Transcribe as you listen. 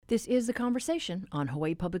This is The Conversation on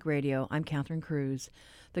Hawaii Public Radio. I'm Catherine Cruz.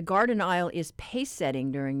 The garden aisle is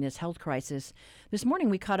pace-setting during this health crisis. This morning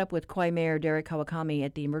we caught up with Kauai Mayor Derek Kawakami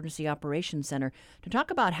at the Emergency Operations Center to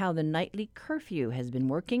talk about how the nightly curfew has been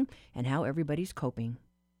working and how everybody's coping.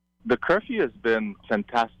 The curfew has been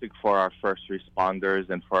fantastic for our first responders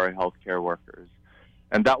and for our healthcare workers.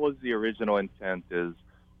 And that was the original intent, is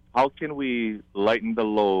how can we lighten the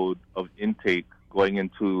load of intake going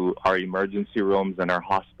into our emergency rooms and our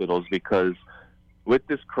hospitals, because with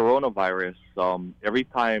this coronavirus, every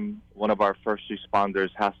time one of our first responders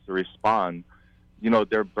has to respond,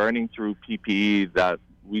 they're burning through PPE that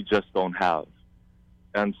we just don't have.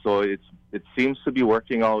 And so it seems to be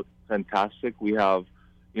working out fantastic. We have,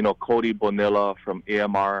 Cody Bonilla from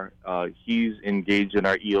AMR. He's engaged in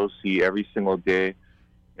our EOC every single day,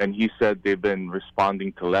 and he said they've been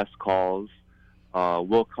responding to less calls.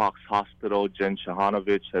 Wilcox Hospital, Jen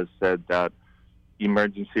Shahanovich has said that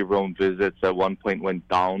emergency room visits at one point went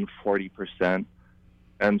down 40%.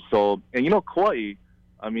 And Kauai,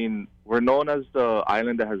 we're known as the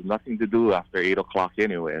island that has nothing to do after 8 o'clock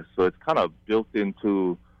anyway. So it's kind of built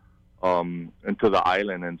into the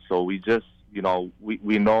island. And so we just,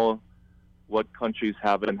 we know what countries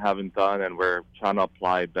have and haven't done, and we're trying to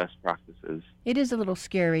apply best practices. It is a little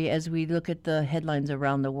scary as we look at the headlines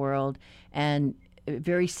around the world, and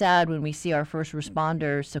very sad when we see our first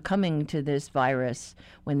responders succumbing to this virus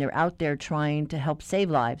when they're out there trying to help save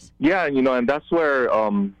lives. Yeah, and that's where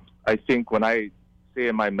I think when I say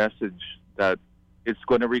in my message that it's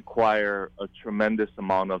going to require a tremendous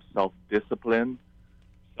amount of self-discipline,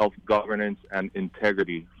 self-governance, and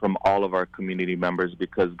integrity from all of our community members,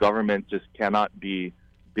 because government just cannot be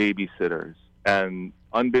babysitters. And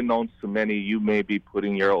unbeknownst to many, you may be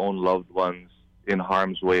putting your own loved ones in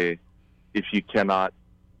harm's way if you cannot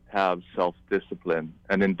have self-discipline.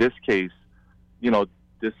 And in this case,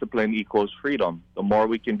 discipline equals freedom. The more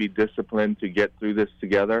we can be disciplined to get through this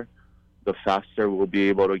together, the faster we'll be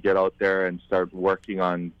able to get out there and start working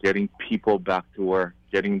on getting people back to work,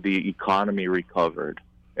 getting the economy recovered,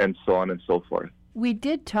 and so on and so forth. We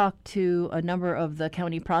did talk to a number of the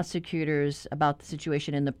county prosecutors about the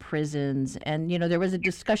situation in the prisons, and, there was a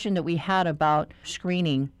discussion that we had about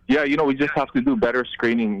screening. Yeah, we just have to do better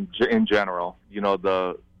screening in general.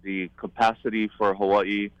 The capacity for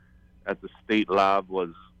Hawaii at the state lab was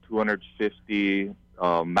 250,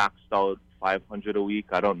 maxed out 500 a week.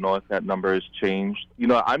 I don't know if that number has changed.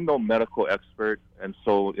 I'm no medical expert, and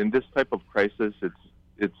so in this type of crisis,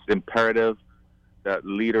 it's imperative that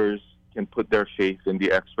leaders can put their faith in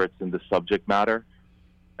the experts in the subject matter.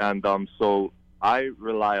 And so I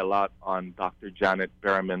rely a lot on Dr. Janet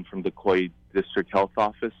Berriman from the Kauai District Health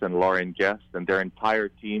Office and Lauren Guest and their entire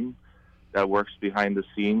team that works behind the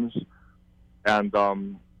scenes. And,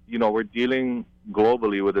 we're dealing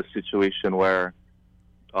globally with a situation where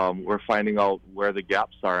we're finding out where the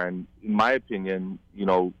gaps are. And in my opinion,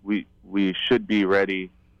 we should be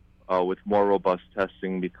ready with more robust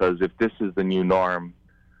testing, because if this is the new norm,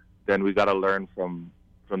 then we got to learn from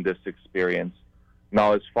this experience.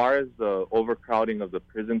 Now, as far as the overcrowding of the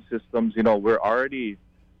prison systems, we're already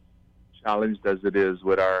challenged as it is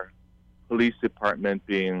with our police department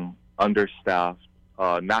being understaffed.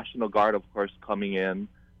 National Guard, of course, coming in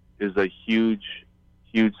is a huge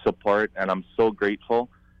support, and I'm so grateful.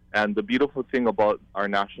 And the beautiful thing about our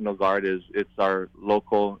National Guard is it's our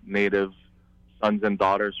local native sons and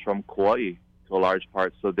daughters from Kauai to a large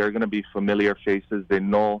part. So they're going to be familiar faces. They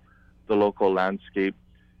know the local landscape,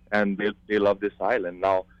 and they love this island.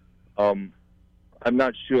 Now, I'm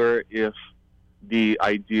not sure if the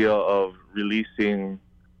idea of releasing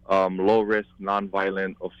low-risk,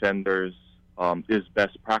 nonviolent offenders is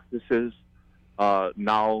best practices.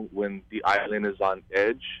 Now, when the island is on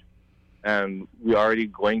edge, and we're already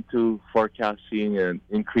going to forecast seeing an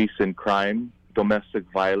increase in crime, domestic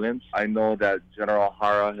violence. I know that General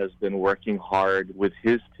Hara has been working hard with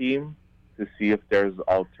his team to see if there's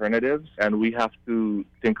alternatives, and we have to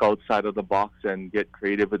think outside of the box and get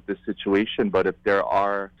creative with this situation. But if there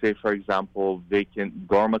are, say, for example, vacant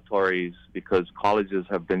dormitories because colleges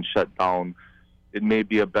have been shut down, it may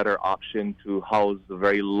be a better option to house the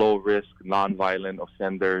very low-risk, nonviolent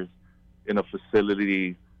offenders in a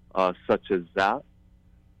facility such as that,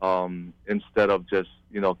 instead of just,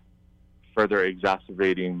 further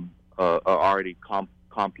exacerbating an already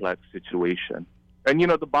complex situation. And,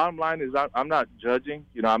 the bottom line is I'm not judging.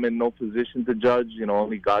 I'm in no position to judge.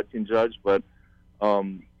 Only God can judge. But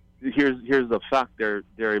here's the fact.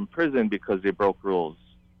 They're in prison because they broke rules.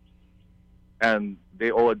 And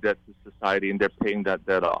they owe a debt to society, and they're paying that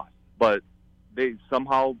debt off. But they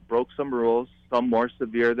somehow broke some rules. some more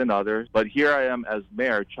severe than others. But here I am as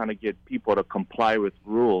mayor trying to get people to comply with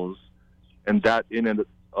rules, and that in and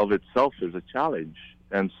of itself is a challenge.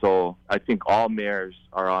 And so I think all mayors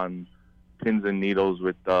are on pins and needles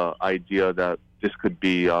with the idea that this could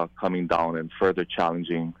be coming down and further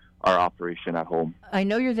challenging our operation at home. I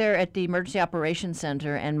know you're there at the Emergency Operations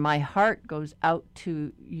Center, and my heart goes out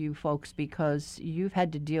to you folks because you've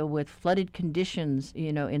had to deal with flooded conditions,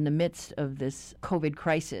 in the midst of this COVID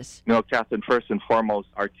crisis. Catherine, first and foremost,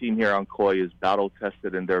 our team here on Kauai is battle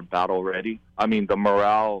tested and they're battle ready. I mean, the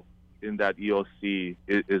morale in that EOC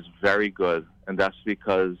is very good. And that's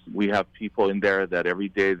because we have people in there that every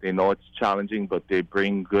day they know it's challenging, but they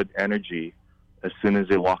bring good energy as soon as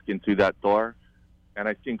they walk in through that door. And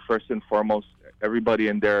I think first and foremost, everybody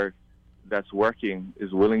in there that's working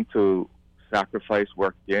is willing to sacrifice,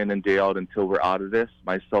 work day in and day out until we're out of this,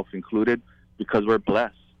 myself included, because we're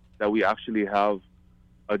blessed that we actually have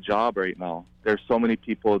a job right now. There's so many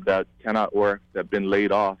people that cannot work, that have been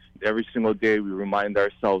laid off. Every single day we remind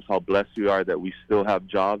ourselves how blessed we are that we still have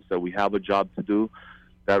jobs, that we have a job to do,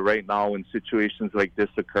 that right now when situations like this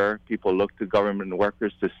occur, people look to government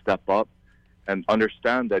workers to step up and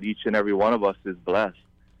understand that each and every one of us is blessed.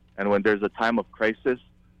 And when there's a time of crisis,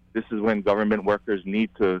 this is when government workers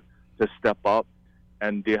need to step up,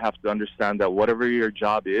 and they have to understand that whatever your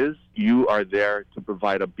job is, you are there to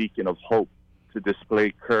provide a beacon of hope, to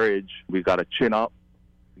display courage. We got to chin up,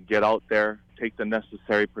 get out there, take the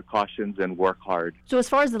necessary precautions, and work hard. So as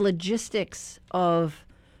far as the logistics of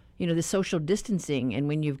the social distancing, and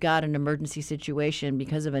when you've got an emergency situation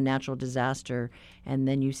because of a natural disaster, and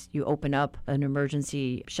then you open up an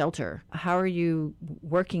emergency shelter, how are you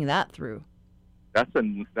working that through? That's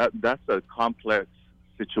a complex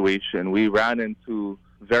situation. We ran into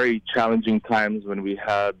very challenging times when we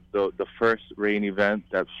had the first rain event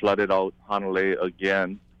that flooded out Honolulu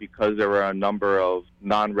again, because there were a number of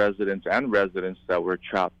non-residents and residents that were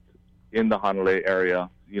trapped in the Honolulu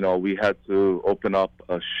area. We had to open up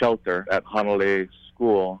a shelter at Honolulu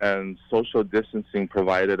School, and social distancing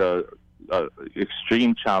provided a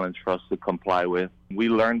extreme challenge for us to comply with. We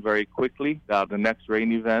learned very quickly that the next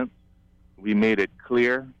rain event, we made it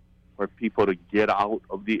clear for people to get out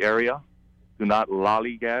of the area. Do not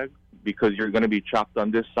lollygag, because you're going to be trapped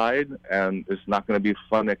on this side, and it's not going to be a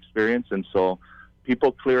fun experience. And so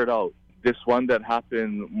people cleared out. This one that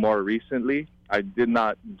happened more recently, I did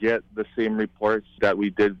not get the same reports that we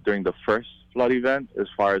did during the first flood event as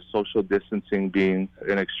far as social distancing being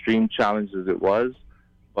an extreme challenge as it was.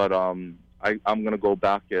 But I'm going to go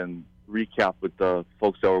back and recap with the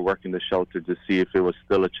folks that were working the shelter to see if it was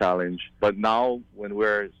still a challenge. But now when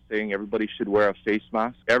we're saying everybody should wear a face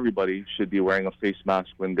mask, everybody should be wearing a face mask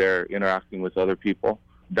when they're interacting with other people.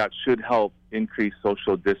 That should help increase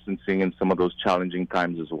social distancing in some of those challenging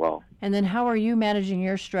times as well. And then how are you managing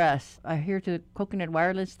your stress? I hear to Coconut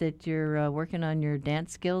Wireless that you're working on your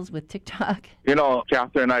dance skills with TikTok.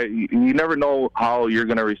 Catherine, you never know how you're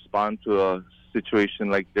going to respond to a situation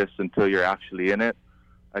like this until you're actually in it.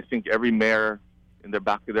 I think every mayor, in the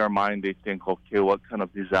back of their mind, they think, okay, what kind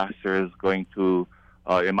of disaster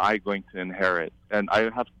am I going to inherit? And I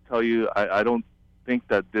have to tell you, I don't think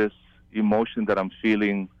that this emotion that I'm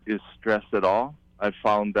feeling is stress at all. I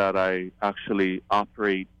found that I actually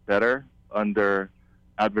operate better under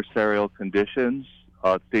adversarial conditions.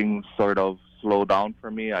 Things sort of slow down for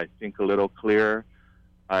me. I think a little clearer.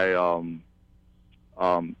 So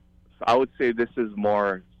I would say this is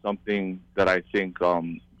more something that I think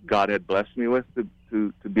God had blessed me with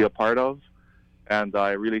to be a part of. And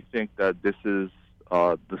I really think that this is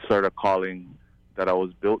the sort of calling that I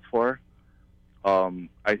was built for.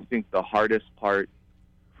 I think the hardest part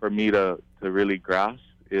for me to really grasp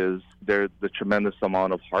is the tremendous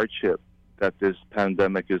amount of hardship that this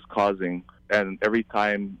pandemic is causing. And every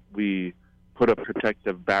time we put a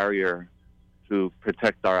protective barrier to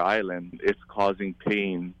protect our island, it's causing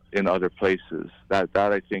pain in other places. That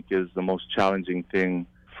I think is the most challenging thing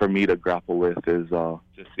for me to grapple with, is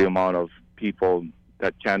just the amount of people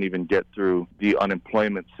that can't even get through the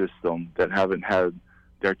unemployment system, that haven't had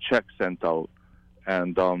their checks sent out.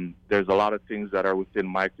 And there's a lot of things that are within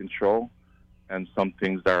my control, and some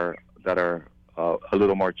things that are a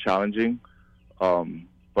little more challenging.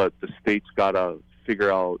 But the state's got to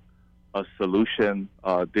figure out a solution.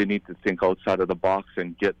 They need to think outside of the box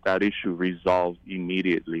and get that issue resolved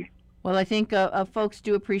immediately. Well, I think folks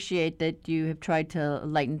do appreciate that you have tried to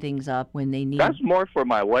lighten things up when they need. That's more for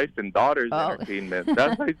my wife and daughter's entertainment.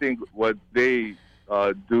 That's, I think, what they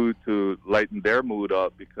do to lighten their mood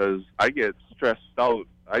up, because I get stressed out.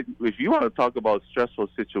 If you want to talk about stressful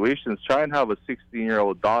situations, try and have a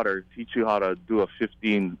 16-year-old daughter teach you how to do a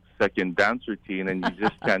 15-second dance routine, and you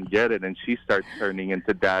just can't get it. And she starts turning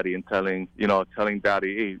into daddy and telling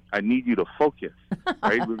daddy, hey, I need you to focus,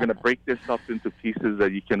 right? We're going to break this up into pieces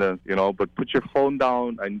that you can, but put your phone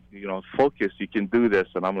down and, focus. You can do this.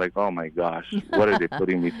 And I'm like, oh, my gosh, what are they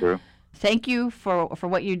putting me through? Thank you for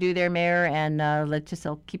what you do there, Mayor, and let's just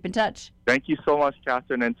keep in touch. Thank you so much,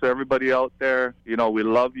 Catherine, and to everybody out there, we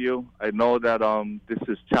love you. I know that this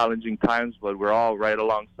is challenging times, but we're all right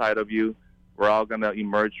alongside of you. We're all going to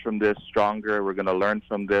emerge from this stronger. We're going to learn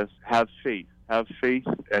from this. Have faith,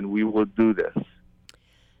 and we will do this.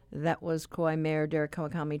 That was Kauai Mayor Derek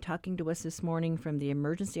Kawakami talking to us this morning from the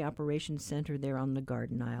Emergency Operations Center there on the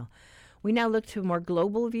Garden Isle. We now look to a more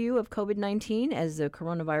global view of COVID-19 as the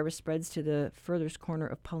coronavirus spreads to the furthest corner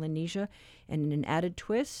of Polynesia. And in an added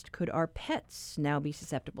twist, could our pets now be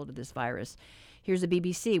susceptible to this virus? Here's the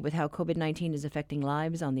BBC with how COVID-19 is affecting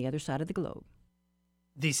lives on the other side of the globe.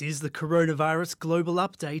 This is the Coronavirus Global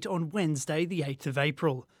Update on Wednesday, the 8th of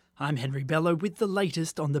April. I'm Henry Bello with the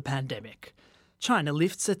latest on the pandemic. China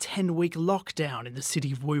lifts a 10-week lockdown in the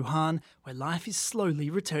city of Wuhan, where life is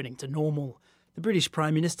slowly returning to normal. The British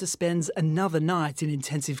Prime Minister spends another night in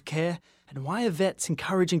intensive care, and why are vets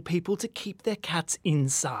encouraging people to keep their cats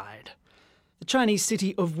inside? The Chinese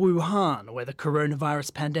city of Wuhan, where the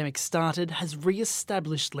coronavirus pandemic started, has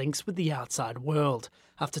re-established links with the outside world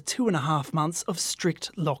after 2.5 months of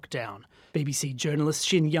strict lockdown. BBC journalist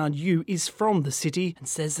Xin Yan Yu is from the city and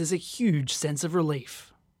says there's a huge sense of relief.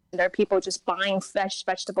 There are people just buying fresh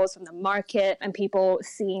vegetables from the market and people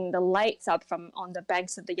seeing the lights up from on the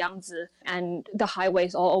banks of the Yangtze and the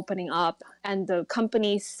highways all opening up. And the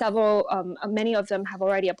companies, many of them have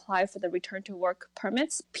already applied for the return to work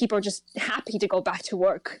permits. People are just happy to go back to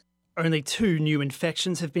work. Only 2 new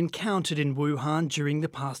infections have been counted in Wuhan during the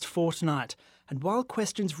past fortnight. And while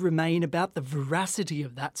questions remain about the veracity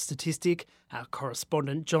of that statistic, our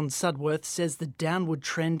correspondent John Sudworth says the downward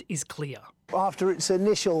trend is clear. After its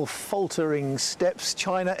initial faltering steps,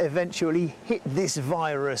 China eventually hit this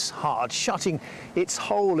virus hard, shutting its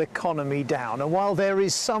whole economy down. And while there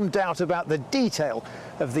is some doubt about the detail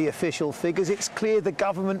of the official figures, it's clear the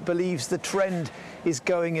government believes the trend is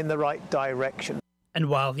going in the right direction. And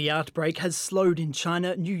while the outbreak has slowed in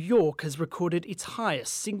China, New York has recorded its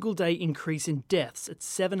highest single-day increase in deaths at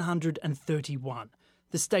 731.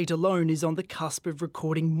 The state alone is on the cusp of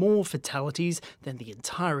recording more fatalities than the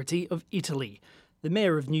entirety of Italy. The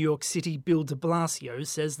mayor of New York City, Bill de Blasio,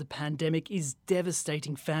 says the pandemic is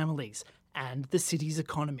devastating families and the city's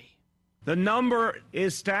economy. The number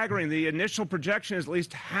is staggering. The initial projection is at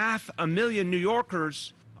least 500,000 New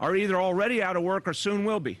Yorkers are either already out of work or soon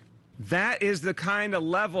will be. That is the kind of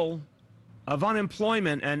level of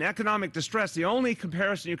unemployment and economic distress. The only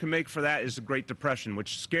comparison you can make for that is the Great Depression,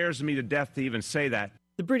 which scares me to death to even say that.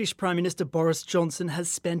 The British Prime Minister Boris Johnson has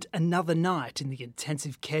spent another night in the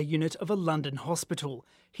intensive care unit of a London hospital.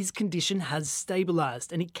 His condition has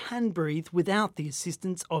stabilised and he can breathe without the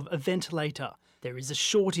assistance of a ventilator. There is a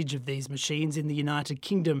shortage of these machines in the United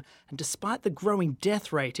Kingdom, and despite the growing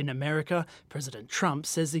death rate in America, President Trump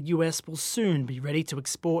says the US will soon be ready to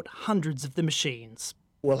export hundreds of the machines.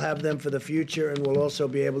 We'll have them for the future, and we'll also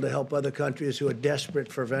be able to help other countries who are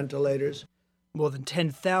desperate for ventilators. More than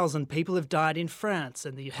 10,000 people have died in France,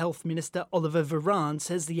 and the Health Minister Olivier Véran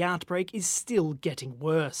says the outbreak is still getting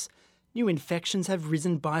worse. New infections have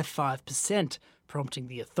risen by 5%, prompting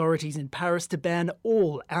the authorities in Paris to ban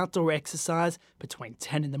all outdoor exercise between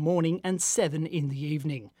 10 in the morning and 7 in the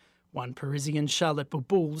evening. One Parisian, Charlotte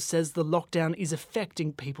Bouboul, says the lockdown is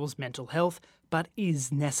affecting people's mental health, but is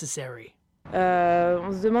necessary. We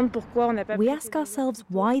ask ourselves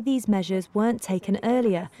why these measures weren't taken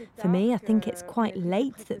earlier. For me, I think it's quite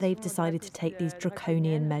late that they've decided to take these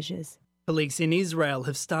draconian measures. Police in Israel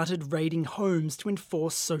have started raiding homes to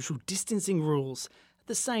enforce social distancing rules. At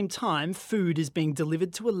the same time, food is being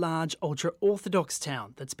delivered to a large ultra-Orthodox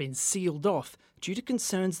town that's been sealed off due to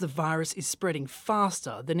concerns the virus is spreading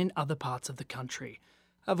faster than in other parts of the country.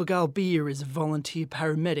 Avigail Beer is a volunteer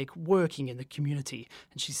paramedic working in the community,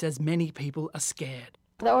 and she says many people are scared.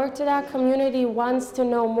 The Orthodox community wants to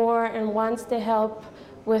know more and wants to help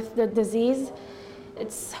with the disease.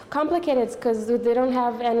 It's complicated because they don't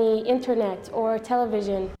have any internet or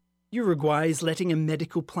television. Uruguay is letting a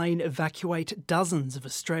medical plane evacuate dozens of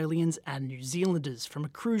Australians and New Zealanders from a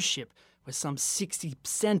cruise ship where some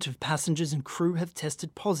 60% of passengers and crew have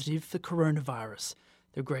tested positive for coronavirus.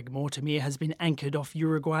 The Greg Mortimer has been anchored off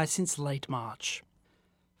Uruguay since late March.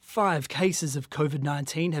 5 cases of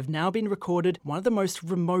COVID-19 have now been recorded in one of the most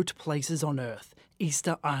remote places on Earth,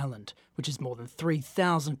 Easter Island, which is more than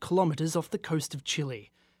 3,000 kilometres off the coast of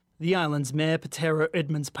Chile. The island's mayor, Patero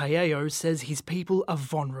Edmonds-Paello, says his people are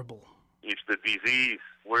vulnerable. If the disease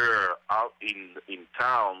were out in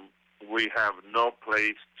town, we have no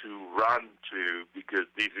place to run to because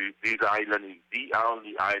this island is the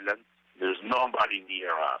only island. There's nobody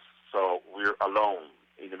near us, so we're alone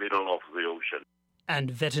in the middle of the ocean.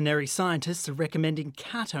 And veterinary scientists are recommending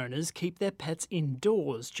cat owners keep their pets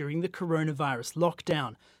indoors during the coronavirus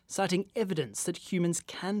lockdown, citing evidence that humans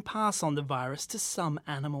can pass on the virus to some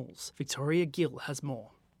animals. Victoria Gill has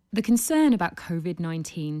more. The concern about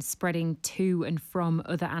COVID-19 spreading to and from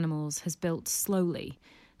other animals has built slowly.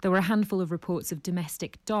 There were a handful of reports of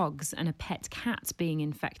domestic dogs and a pet cat being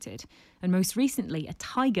infected. And most recently, a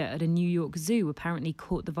tiger at a New York zoo apparently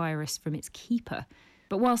caught the virus from its keeper.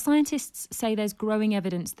 But while scientists say there's growing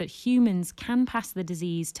evidence that humans can pass the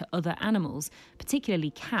disease to other animals,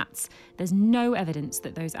 particularly cats, there's no evidence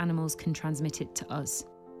that those animals can transmit it to us.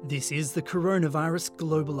 This is the Coronavirus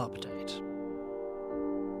Global Update.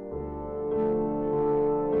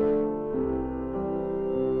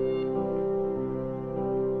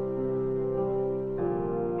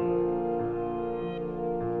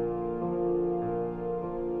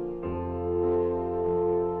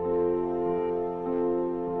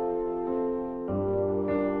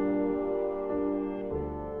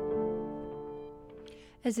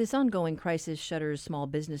 As this ongoing crisis shutters small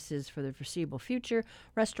businesses for the foreseeable future,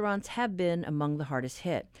 restaurants have been among the hardest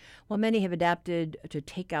hit. While many have adapted to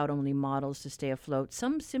takeout-only models to stay afloat,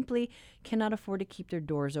 some simply cannot afford to keep their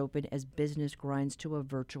doors open as business grinds to a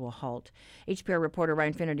virtual halt. HPR reporter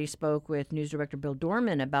Ryan Finnerty spoke with News Director Bill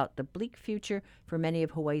Dorman about the bleak future for many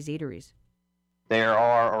of Hawaii's eateries. There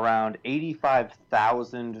are around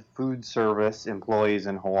 85,000 food service employees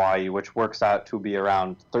in Hawaii, which works out to be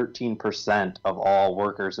around 13% of all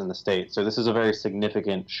workers in the state. So this is a very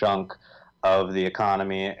significant chunk of the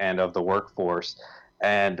economy and of the workforce.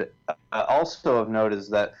 And also of note is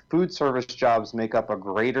that food service jobs make up a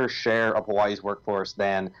greater share of Hawaii's workforce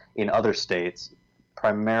than in other states,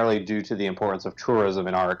 primarily due to the importance of tourism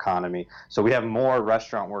in our economy. So we have more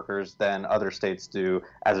restaurant workers than other states do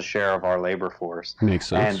as a share of our labor force. Makes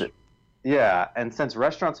sense. And since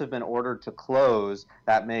restaurants have been ordered to close,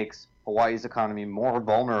 that makes Hawaii's economy more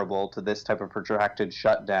vulnerable to this type of protracted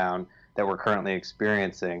shutdown that we're currently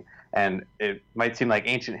experiencing. And it might seem like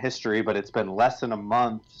ancient history, but it's been less than a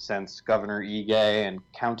month since Governor Ige and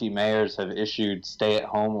county mayors have issued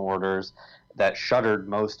stay-at-home orders that shuttered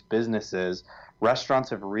most businesses. Restaurants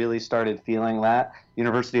have really started feeling that.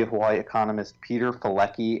 University of Hawaii economist Peter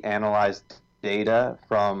Felecki analyzed data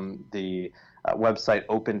from the website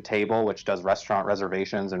Open Table, which does restaurant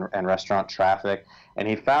reservations and restaurant traffic, and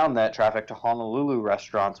he found that traffic to Honolulu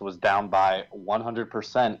restaurants was down by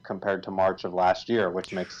 100% compared to March of last year,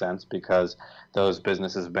 which makes sense because those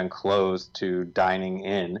businesses have been closed to dining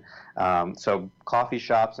in. So coffee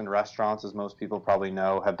shops and restaurants, as most people probably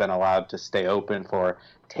know, have been allowed to stay open for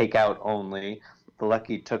takeout only.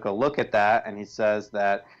 Felecki took a look at that, and he says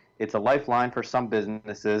that it's a lifeline for some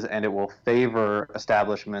businesses, and it will favor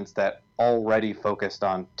establishments that already focused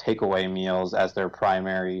on takeaway meals as their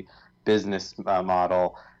primary business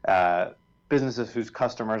model, businesses whose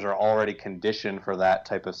customers are already conditioned for that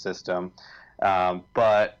type of system.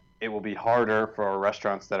 But it will be harder for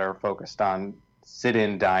restaurants that are focused on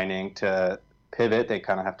sit-in dining to pivot. They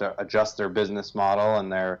kind of have to adjust their business model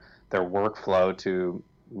and their workflow to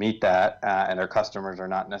meet that, and their customers are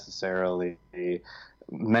not necessarily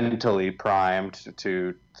mentally primed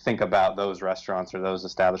to think about those restaurants or those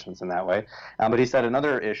establishments in that way. But he said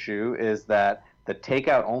another issue is that the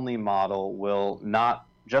takeout-only model will not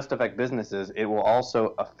just affect businesses, it will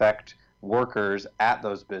also affect workers at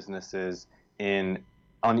those businesses in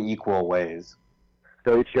unequal ways.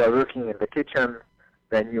 So if you are working in the kitchen,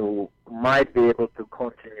 then you might be able to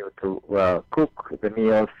continue to cook the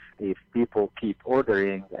meals if people keep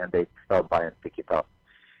ordering and they stop by and pick it up.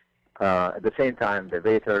 At the same time, the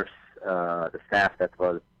waiters, the staff that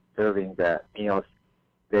was serving the meals,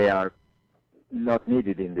 they are not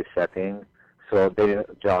needed in this setting, so their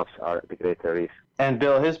jobs are at the greater risk. And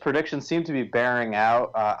Bill, his predictions seem to be bearing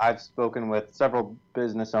out. I've spoken with several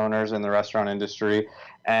business owners in the restaurant industry,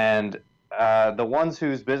 and the ones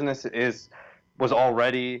whose business was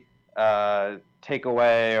already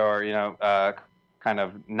takeaway or kind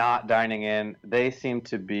of not dining in, they seem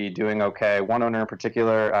to be doing okay. One owner in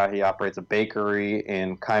particular, he operates a bakery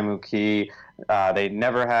in Kaimuki. They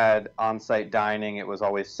never had on-site dining. It was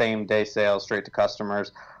always same-day sales straight to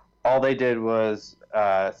customers. all they did was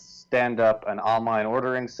stand up an online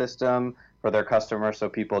ordering system for their customers so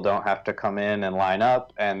people don't have to come in and line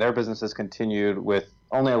up, and their businesses continued with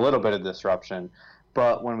only a little bit of disruption.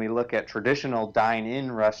 But when we look at traditional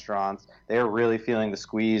dine-in restaurants, they are really feeling the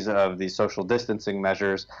squeeze of these social distancing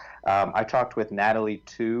measures. I talked with Natalie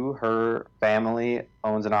Tu. Her family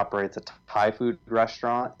owns and operates a Thai food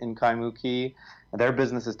restaurant in Kaimuki. Their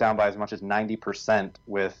business is down by as much as 90%,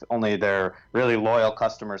 with only their really loyal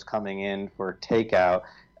customers coming in for takeout.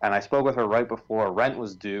 And I spoke with her right before rent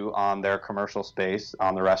was due on their commercial space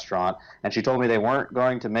on the restaurant, and she told me they weren't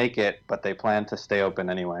going to make it, but they plan to stay open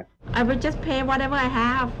anyway. I will just pay whatever I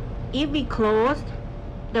have. If we close,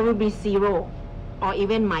 there will be zero or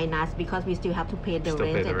even minus because we still have to pay the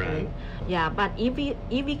rent. Yeah, but if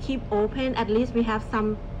we keep open, at least we have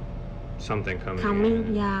something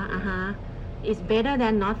coming. Yeah, It's better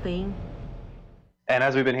than nothing. And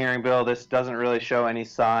as we've been hearing, Bill, this doesn't really show any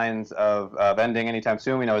signs of ending anytime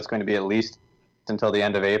soon. We know it's going to be at least until the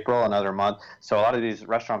end of April, another month. So a lot of these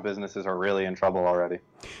restaurant businesses are really in trouble already.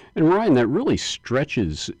 And Ryan, that really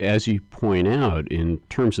stretches, as you point out, in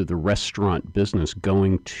terms of the restaurant business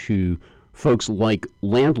going to folks like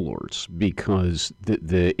landlords, because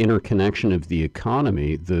the interconnection of the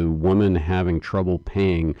economy, the woman having trouble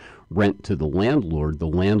paying rent to the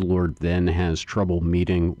landlord then has trouble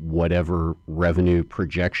meeting whatever revenue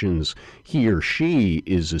projections he or she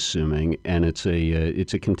is assuming, and it's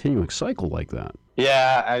a continuing cycle like that.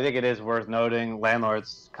 Yeah, I think it is worth noting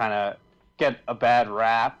landlords kind of get a bad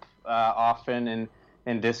rap often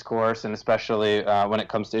in discourse, and especially when it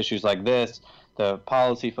comes to issues like this. The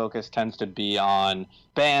policy focus tends to be on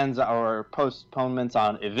bans or postponements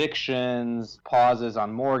on evictions, pauses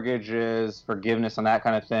on mortgages, forgiveness on that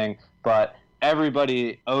kind of thing. But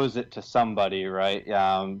everybody owes it to somebody, right?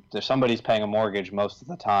 Somebody's paying a mortgage most of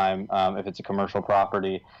the time if it's a commercial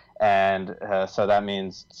property. And so that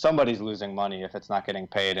means somebody's losing money if it's not getting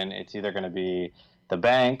paid. And it's either going to be the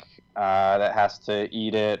bank that has to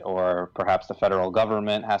eat it, or perhaps the federal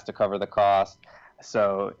government has to cover the cost.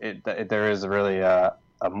 So there is really a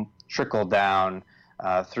trickle down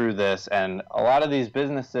through this, and a lot of these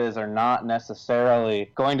businesses are not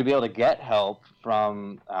necessarily going to be able to get help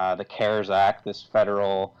from the CARES Act, this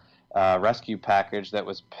federal rescue package that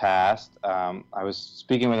was passed. I was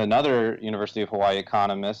speaking with another University of Hawaii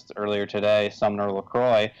economist earlier today, Sumner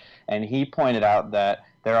LaCroix, and he pointed out that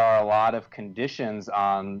there are a lot of conditions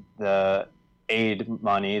on the aid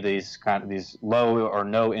money, these low or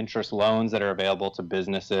no interest loans that are available to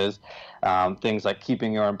businesses, things like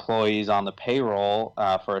keeping your employees on the payroll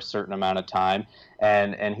for a certain amount of time.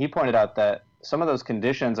 And he pointed out that some of those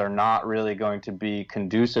conditions are not really going to be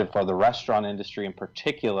conducive for the restaurant industry in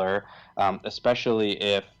particular, especially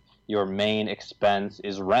if your main expense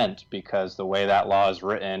is rent, because the way that law is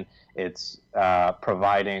written, it's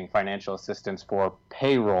providing financial assistance for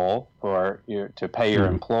payroll to pay your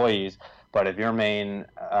employees. But if your main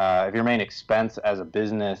expense as a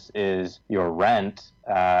business is your rent,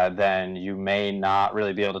 then you may not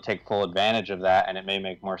really be able to take full advantage of that, and it may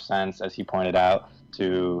make more sense, as he pointed out,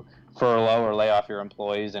 to furlough or lay off your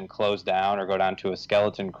employees and close down or go down to a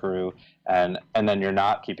skeleton crew, and then you're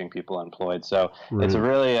not keeping people employed. So It's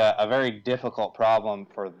really a very difficult problem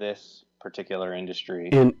for this particular industry.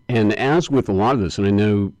 And as with a lot of this, and I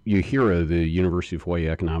know UHERA, the University of Hawaii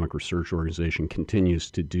Economic Research Organization,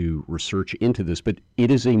 continues to do research into this, but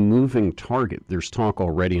it is a moving target. There's talk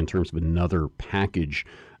already in terms of another package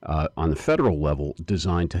on the federal level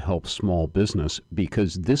designed to help small business,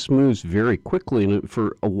 because this moves very quickly, and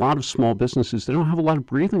for a lot of small businesses, they don't have a lot of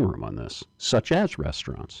breathing room on this, such as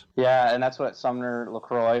restaurants. Yeah, and that's what Sumner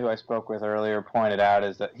LaCroix, who I spoke with earlier, pointed out,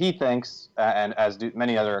 is that he thinks, and as do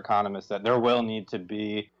many other economists, that there will need to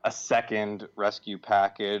be a second rescue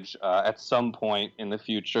package at some point in the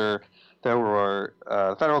future. There were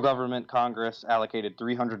federal government, Congress allocated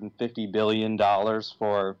 $350 billion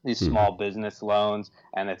for these small business loans,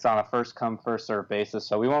 and it's on a first-come, first-served basis.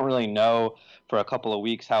 So we won't really know for a couple of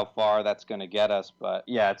weeks how far that's going to get us. But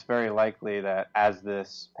yeah, it's very likely that as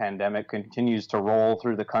this pandemic continues to roll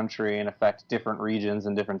through the country and affect different regions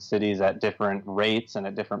and different cities at different rates and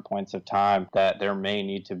at different points of time, that there may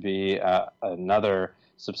need to be another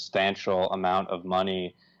substantial amount of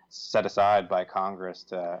money set aside by Congress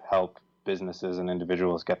to help businesses and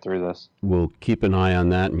individuals get through this. We'll keep an eye on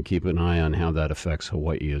that and keep an eye on how that affects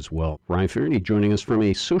Hawaii as well. Ryan Fearney joining us from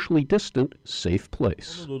a socially distant, safe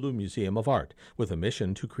place. Honolulu Museum of Art, with a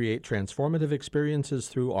mission to create transformative experiences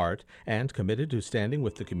through art and committed to standing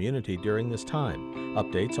with the community during this time.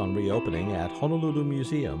 Updates on reopening at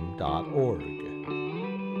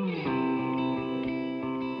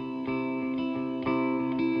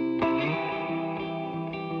honolulumuseum.org.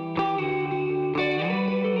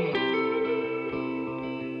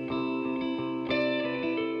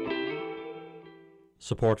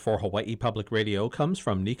 Support for Hawaii Public Radio comes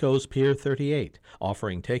from Nico's Pier 38,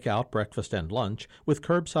 offering takeout, breakfast, and lunch, with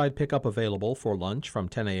curbside pickup available for lunch from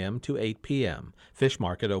 10 a.m. to 8 p.m. Fish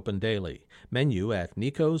market open daily. Menu at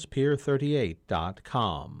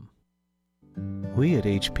nicospier38.com. We at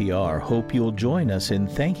HPR hope you'll join us in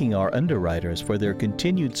thanking our underwriters for their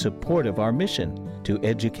continued support of our mission to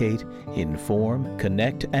educate, inform,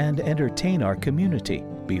 connect, and entertain our community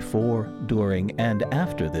before, during, and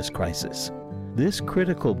after this crisis. This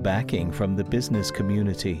critical backing from the business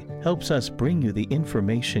community helps us bring you the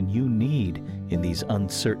information you need in these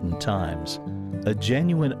uncertain times. A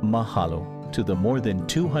genuine mahalo to the more than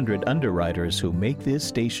 200 underwriters who make this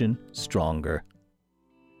station stronger.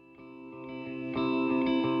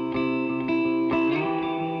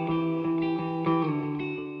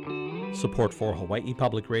 Support for Hawaii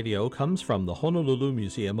Public Radio comes from the Honolulu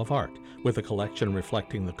Museum of Art, with a collection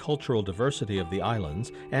reflecting the cultural diversity of the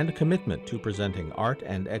islands and a commitment to presenting art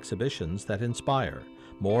and exhibitions that inspire.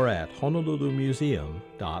 More at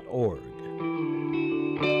honolulumuseum.org.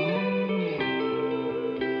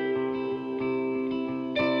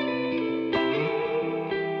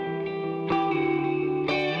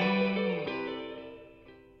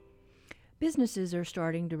 Businesses are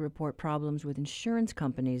starting to report problems with insurance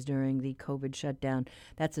companies during the COVID shutdown.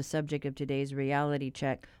 That's the subject of today's reality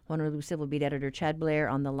check. Honolulu Civil Beat Editor Chad Blair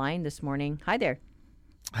on the line this morning. Hi there.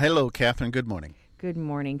 Hello, Catherine. Good morning. Good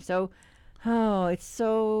morning. So, it's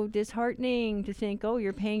so disheartening to think,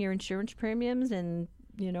 you're paying your insurance premiums and,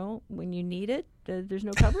 when you need it, there's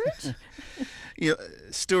no coverage?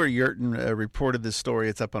 Stuart Yurton reported this story.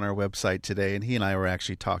 It's up on our website today, and he and I were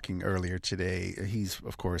actually talking earlier today. He's,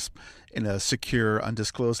 of course, in a secure,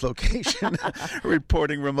 undisclosed location,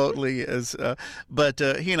 reporting remotely. But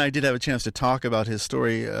he and I did have a chance to talk about his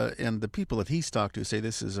story, and the people that he's talked to say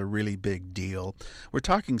this is a really big deal. We're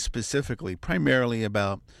talking specifically, primarily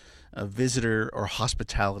about visitor or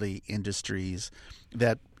hospitality industries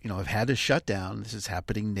that have had to shut down. This is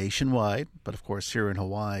happening nationwide, but of course here in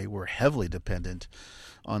Hawaii we're heavily dependent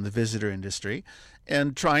on the visitor industry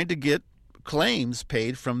and trying to get claims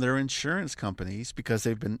paid from their insurance companies because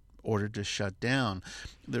they've been ordered to shut down.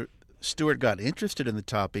 Stuart got interested in the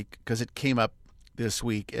topic because it came up this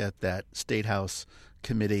week at that State House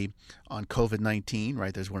Committee on COVID-19,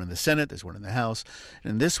 right? There's one in the Senate, there's one in the House.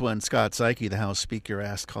 And this one, Scott Saiki, the House Speaker,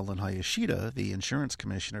 asked Colin Hayashida, the insurance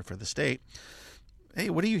commissioner for the state, hey,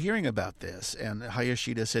 what are you hearing about this? And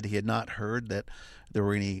Hayashida said he had not heard that there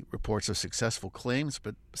were any reports of successful claims,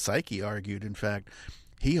 but Saiki argued, in fact,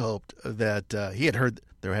 he hoped that he had heard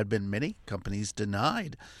there had been many companies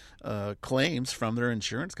denied claims from their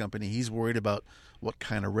insurance company. He's worried about what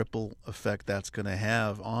kind of ripple effect that's going to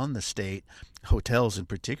have on the state, hotels in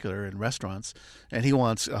particular, and restaurants. And he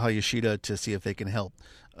wants Hayashida to see if they can help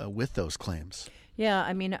with those claims. Yeah,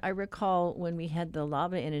 I recall when we had the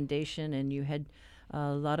lava inundation and you had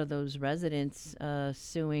a lot of those residents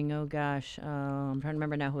suing, I'm trying to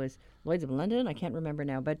remember now who it was, Lloyd's of London? I can't remember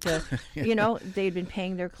now. But, they'd been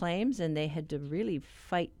paying their claims and they had to really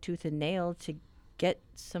fight tooth and nail to get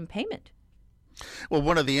some payment. Well,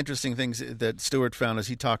 one of the interesting things that Stuart found is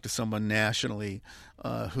he talked to someone nationally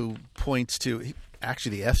who points to,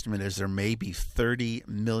 actually the estimate is there may be 30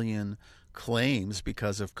 million claims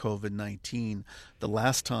because of COVID-19. The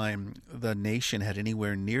last time the nation had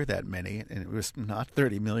anywhere near that many, and it was not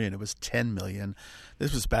 30 million, it was 10 million.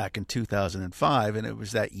 This was back in 2005, and it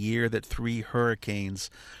was that year that 3 hurricanes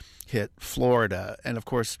hit Florida. And of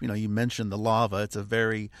course, you mentioned the lava. It's a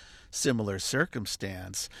very similar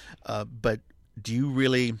circumstance. But do you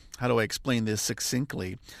really, how do I explain this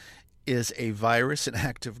succinctly? Is a virus an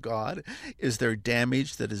act of God? Is there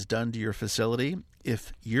damage that is done to your facility?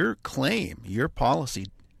 If your claim, your policy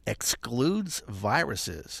excludes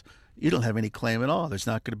viruses, you don't have any claim at all. There's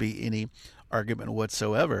not going to be any argument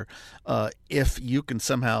whatsoever. If you can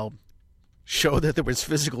somehow show that there was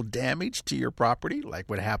physical damage to your property, like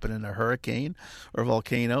what happened in a hurricane or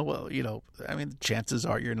volcano, well, the chances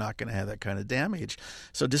are you're not going to have that kind of damage.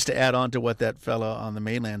 So just to add on to what that fellow on the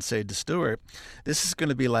mainland said to Stuart, this is going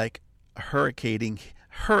to be like a hurricane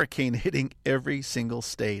hitting every single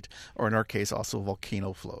state, or in our case, also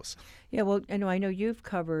volcano flows. Yeah, well, I know you've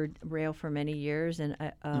covered rail for many years, and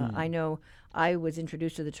I know I was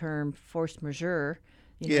introduced to the term force majeure,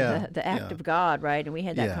 the act of God, right? And we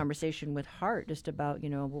had that conversation with Hart just about,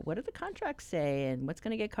 what do the contracts say and what's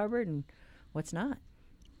going to get covered and what's not.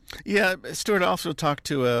 Yeah, Stuart also talked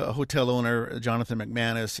to a hotel owner, Jonathan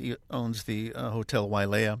McManus. He owns the Hotel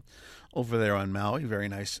Wailea over there on Maui, very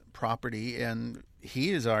nice property, and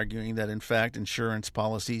he is arguing that, in fact, insurance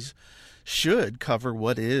policies should cover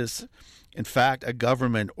what is in fact, a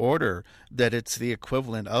government order, that it's the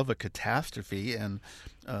equivalent of a catastrophe. And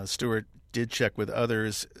Stuart did check with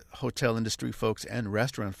others, hotel industry folks and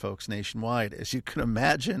restaurant folks nationwide, as you can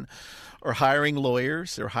imagine, are hiring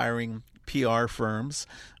lawyers, they're hiring PR firms,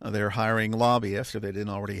 they're hiring lobbyists, if they didn't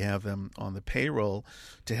already have them on the payroll,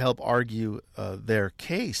 to help argue their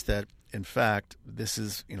case that, in fact, this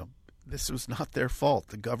was not their fault.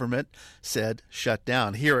 The government said shut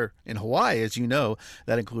down. Here in Hawaii, as you know,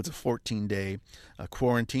 that includes a 14-day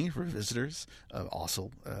quarantine for visitors,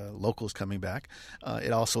 also locals coming back.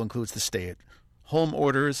 It also includes the stay-at-home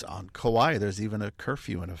orders. On Kauai, there's even a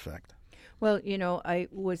curfew in effect. Well, I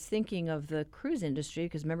was thinking of the cruise industry,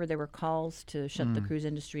 because remember there were calls to shut the cruise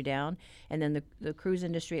industry down. And then the cruise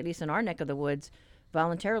industry, at least in our neck of the woods,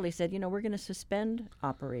 voluntarily said, we're going to suspend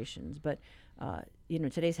operations. But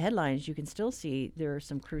today's headlines, you can still see there are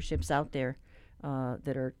some cruise ships out there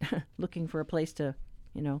that are looking for a place to,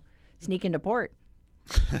 sneak into port.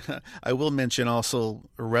 I will mention also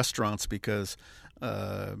restaurants, because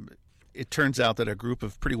it turns out that a group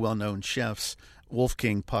of pretty well-known chefs,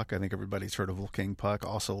 Wolfgang Puck, I think everybody's heard of Wolfgang Puck,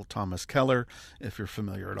 also Thomas Keller, if you're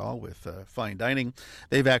familiar at all with fine dining,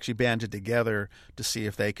 they've actually banded together to see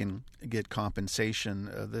if they can get compensation,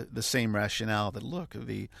 the same rationale that, look,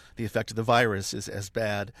 the effect of the virus is as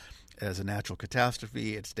bad as a natural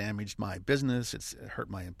catastrophe. It's damaged my business. It's hurt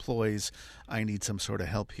my employees. I need some sort of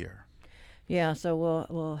help here. Yeah, so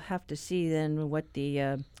we'll have to see then what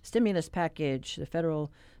the stimulus package, the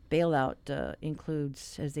federal bailout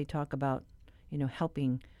includes, as they talk about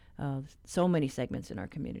helping so many segments in our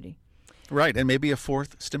community. Right, and maybe a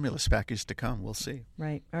fourth stimulus package to come. We'll see.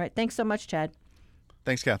 Right. All right. Thanks so much, Chad.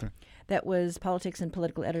 Thanks, Catherine. That was politics and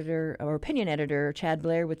political editor or opinion editor Chad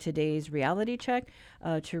Blair with today's reality check.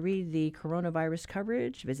 To read the coronavirus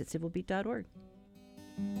coverage, visit civilbeat.org.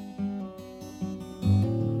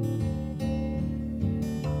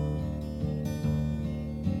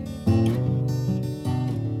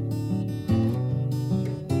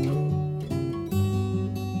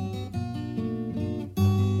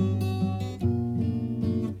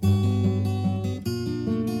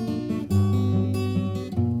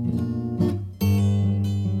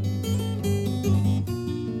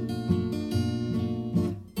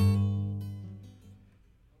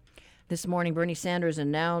 This morning, Bernie Sanders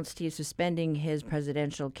announced he is suspending his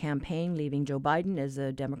presidential campaign, leaving Joe Biden as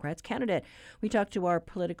a Democrat's candidate. We talked to our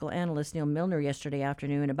political analyst, Neal Milner, yesterday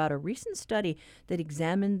afternoon about a recent study that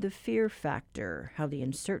examined the fear factor, how the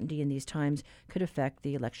uncertainty in these times could affect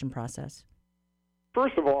the election process.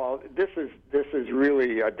 First of all, this is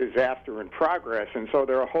really a disaster in progress, and so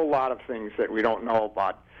there are a whole lot of things that we don't know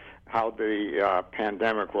about how the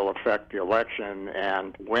pandemic will affect the election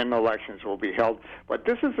and when elections will be held. But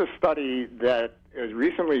this is a study that is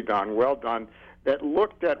recently done, well done, that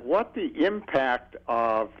looked at what the impact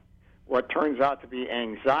of what turns out to be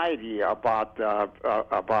anxiety about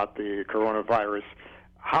the coronavirus,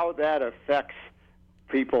 how that affects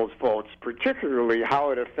people's votes, particularly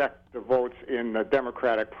how it affects the votes in the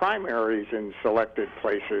Democratic primaries in selected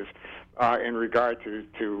places in regard to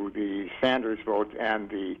the Sanders vote and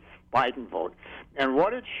the Biden vote. And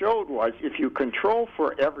what it showed was if you control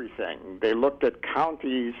for everything, they looked at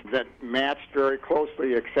counties that matched very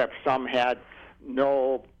closely, except some had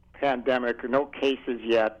no pandemic, no cases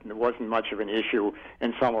yet, and it wasn't much of an issue,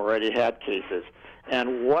 and some already had cases.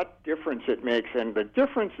 And what difference it makes, and the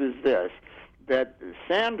difference is this, that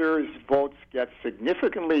Sanders' votes get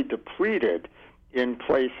significantly depleted in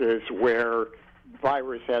places where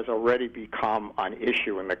virus has already become an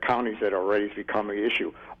issue, in the counties that already has become an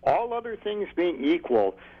issue. All other things being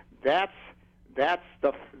equal, that's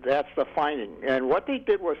the finding. And what they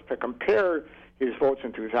did was to compare his votes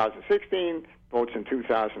in 2016, votes in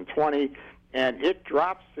 2020, and it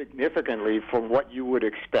dropped significantly from what you would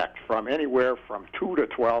expect, from anywhere from 2 to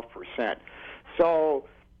 12%. So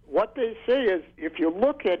what they say is, if you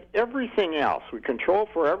look at everything else, we control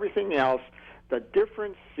for everything else, the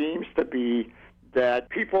difference seems to be that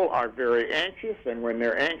people are very anxious, and when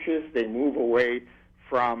they're anxious, they move away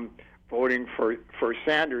from voting for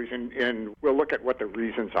Sanders, and we'll look at what the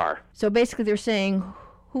reasons are. So basically they're saying,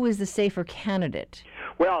 who is the safer candidate?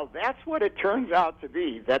 Well, that's what it turns out to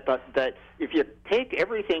be, that if you take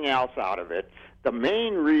everything else out of it, the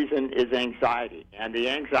main reason is anxiety, and the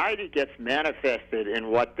anxiety gets manifested in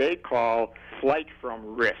what they call flight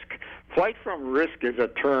from risk. Flight from risk is a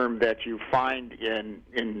term that you find in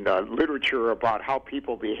literature about how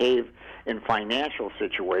people behave in financial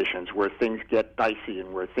situations where things get dicey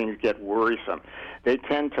and where things get worrisome. They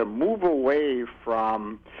tend to move away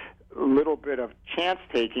from a little bit of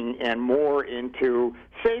chance-taking and more into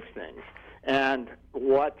safe things. And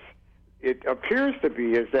what it appears to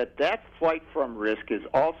be is that flight from risk is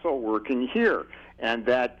also working here, and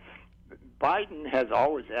that Biden has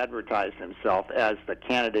always advertised himself as the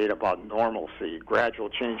candidate about normalcy, gradual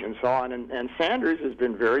change, and so on, and Sanders has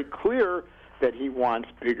been very clear that he wants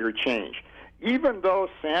bigger change. Even though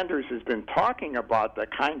Sanders has been talking about the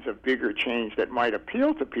kinds of bigger change that might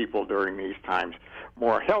appeal to people during these times,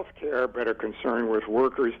 more health care, better concern with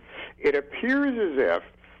workers, it appears as if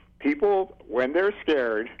people, when they're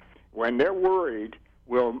scared, when they're worried,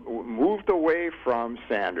 will moved away from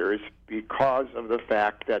Sanders because of the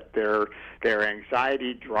fact that their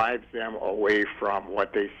anxiety drives them away from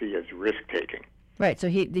what they see as risk-taking. Right, so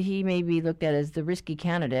he may be looked at as the risky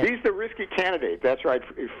candidate. He's the risky candidate, that's right,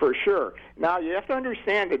 for sure. Now, you have to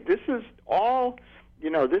understand that this is all,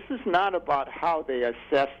 this is not about how they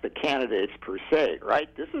assess the candidates per se,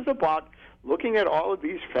 right? This is about looking at all of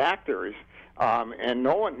these factors, and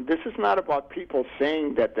this is not about people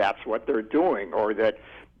saying that that's what they're doing or that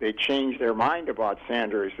they change their mind about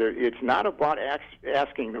Sanders. It's not about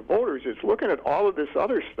asking the voters. It's looking at all of this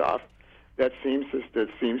other stuff that seems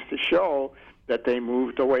to show that they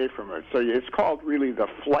moved away from it. So it's called really the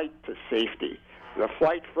flight to safety, the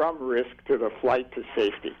flight from risk to the flight to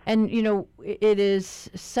safety. And, it is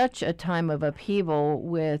such a time of upheaval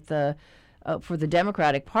with for the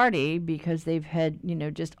Democratic Party because they've had,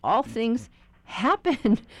 just all things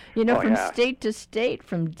happen, from state to state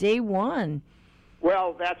from day one.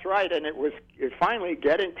 Well, that's right, and it's finally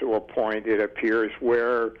getting to a point, it appears,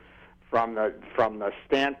 where from the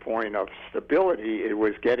standpoint of stability, it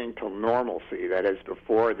was getting to normalcy. That is,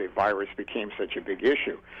 before the virus became such a big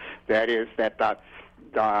issue. That is, that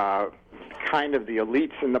the kind of the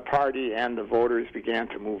elites in the party and the voters began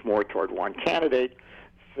to move more toward one candidate.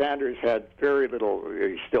 Sanders had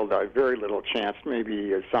he still does, very little chance,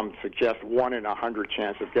 maybe as some suggest 1 in 100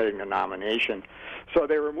 chance of getting the nomination. So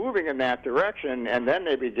they were moving in that direction, and then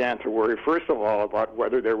they began to worry, first of all, about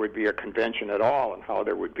whether there would be a convention at all and how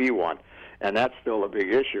there would be one. And that's still a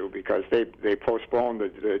big issue because they postponed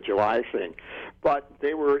the July thing. But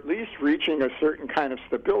they were at least reaching a certain kind of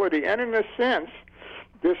stability, and in a sense,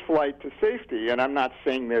 this flight to safety. And I'm not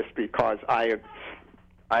saying this because I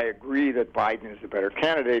agree that Biden is the better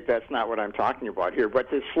candidate. That's not what I'm talking about here. But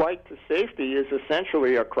this flight to safety is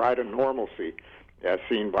essentially a cry to normalcy, as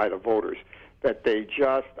seen by the voters, that they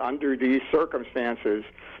just, under these circumstances,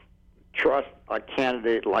 trust a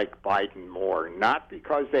candidate like Biden more, not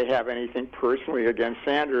because they have anything personally against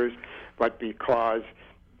Sanders, but because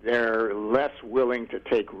they're less willing to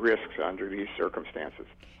take risks under these circumstances.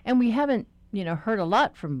 And we haven't, heard a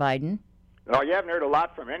lot from Biden. No, you haven't heard a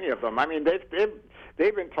lot from any of them. I mean,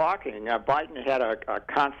 they've been talking. Biden had a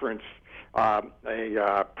conference,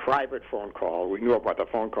 a private phone call. We knew about the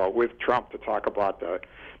phone call with Trump to talk about the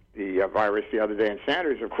virus the other day. And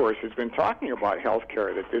Sanders, of course, has been talking about health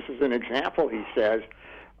care, that this is an example, he says,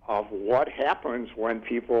 of what happens when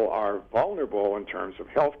people are vulnerable in terms of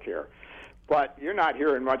health care. But you're not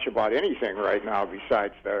hearing much about anything right now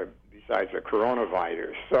besides the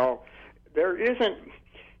coronavirus. So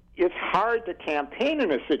it's hard to campaign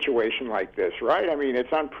in a situation like this, right? I mean,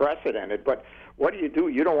 it's unprecedented, but what do?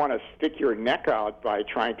 You don't want to stick your neck out by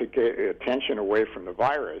trying to get attention away from the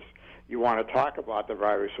virus. You want to talk about the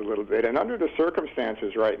virus a little bit. And under the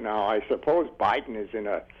circumstances right now, I suppose Biden is in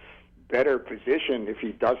a better position if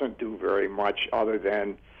he doesn't do very much other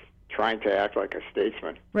than trying to act like a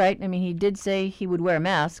statesman. Right. I mean, he did say he would wear a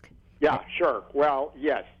mask. Yeah, sure. Well,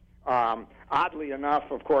 yes. Oddly enough,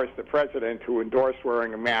 of course, the president who endorsed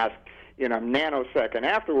wearing a mask in a nanosecond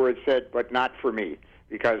afterwards said, but not for me,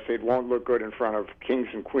 because it won't look good in front of kings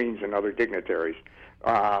and queens and other dignitaries.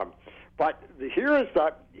 But here is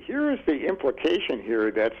the implication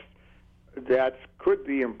here that could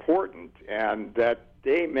be important, and that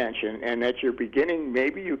they mention, and that you're beginning,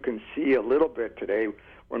 maybe you can see a little bit today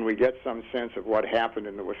when we get some sense of what happened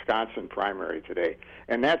in the Wisconsin primary today.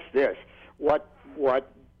 And that's this. What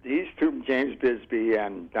these two, James Bisbee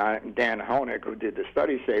and Dan Honig, who did the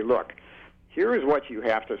study, say, look, here is what you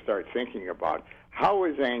have to start thinking about. How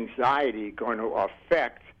is anxiety going to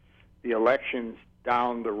affect the elections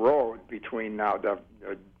down the road between now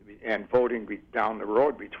and voting down the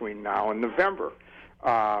road between now and November?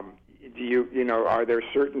 Are there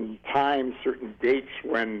certain times, certain dates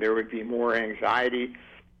when there would be more anxiety?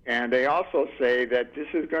 And they also say that this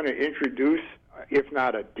is going to introduce, if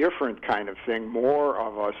not a different kind of thing, more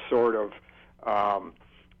of a sort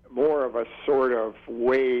of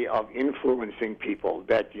way of influencing people.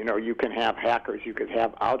 That you can have hackers, you could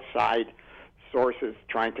have outside sources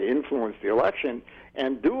trying to influence the election,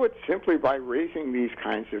 and do it simply by raising these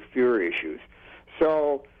kinds of fear issues.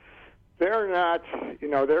 So they're not,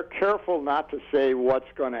 they're careful not to say what's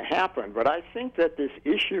going to happen. But I think that this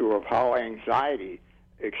issue of how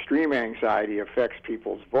extreme anxiety affects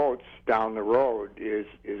people's votes down the road is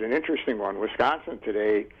an interesting one. Wisconsin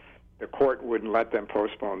today, the court wouldn't let them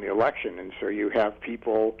postpone the election, and so you have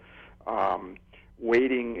people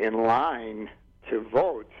waiting in line to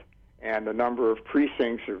vote, and the number of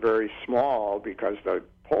precincts are very small because the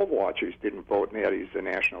poll watchers didn't vote and they had to use the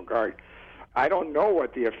National Guard. I don't know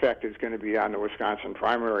what the effect is going to be on the Wisconsin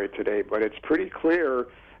primary today, but it's pretty clear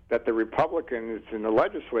that the Republicans in the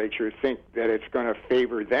legislature think that it's going to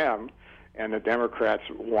favor them, and the Democrats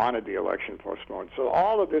wanted the election postponed. So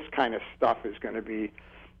all of this kind of stuff is going to be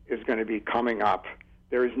coming up.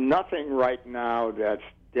 There is nothing right now that's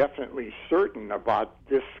definitely certain about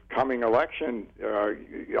this coming election,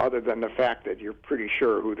 other than the fact that you're pretty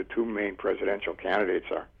sure who the two main presidential candidates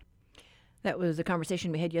are. That was a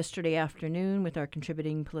conversation we had yesterday afternoon with our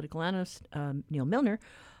contributing political analyst, Neal Milner,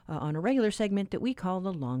 on a regular segment that we call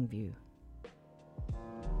The Long View.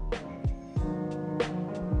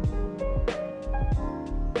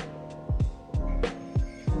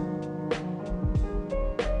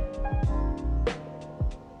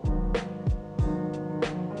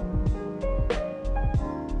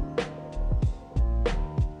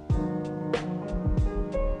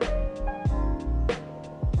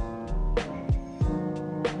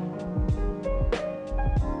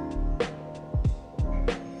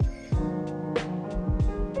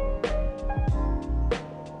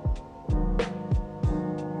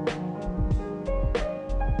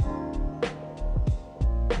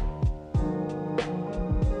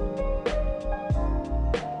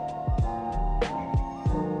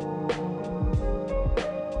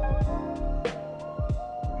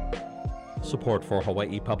 Support for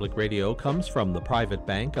Hawaii Public Radio comes from the private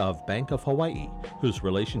bank of Bank of Hawaii, whose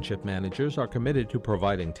relationship managers are committed to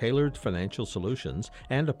providing tailored financial solutions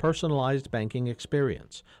and a personalized banking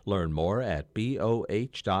experience. Learn more at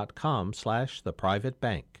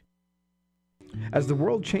boh.com/theprivatebank. As the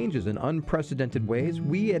world changes in unprecedented ways,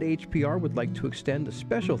 we at HPR would like to extend a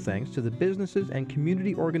special thanks to the businesses and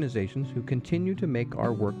community organizations who continue to make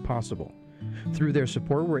our work possible. Through their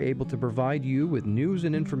support, we're able to provide you with news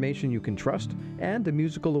and information you can trust and a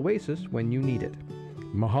musical oasis when you need it.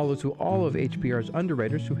 Mahalo to all of HPR's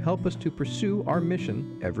underwriters who help us to pursue our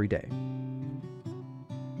mission every day.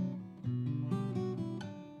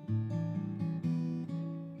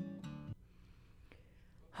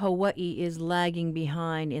 Hawaii is lagging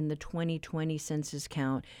behind in the 2020 census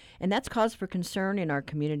count, and that's cause for concern in our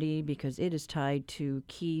community because it is tied to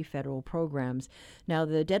key federal programs. Now,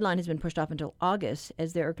 the deadline has been pushed off until August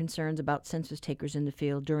as there are concerns about census takers in the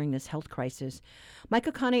field during this health crisis. Mike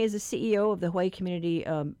Akane is the CEO of the Hawaii Community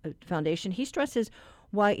Foundation. He stresses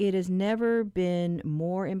why it has never been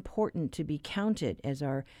more important to be counted, as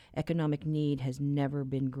our economic need has never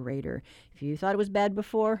been greater. If you thought it was bad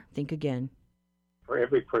before, think again. For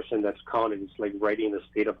every person that's counted, it's like writing the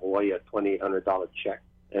state of Hawaii a $2,800 check.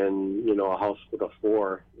 And, a house with a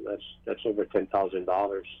 4, that's over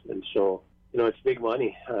 $10,000. And so, it's big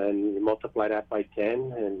money. And you multiply that by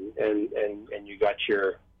 10 and you got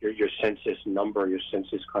your census number, your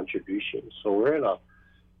census contribution. So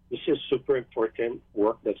this is super important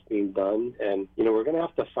work that's being done. And, we're going to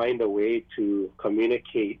have to find a way to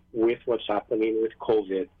communicate with what's happening with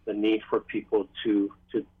COVID, the need for people to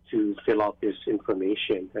fill out this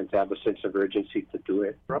information and to have a sense of urgency to do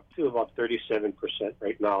it. We're up to about 37%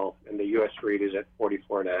 right now, and the U.S. rate is at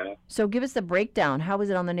 44.5%. So give us the breakdown. How is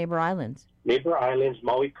it on the neighbor islands? Neighbor islands,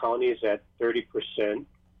 Maui County is at 30%,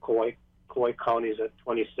 Kauai County is at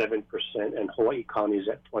 27%, and Hawaii County is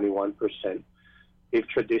at 21%. They've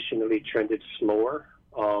traditionally trended slower,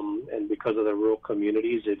 and because of the rural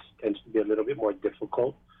communities, it tends to be a little bit more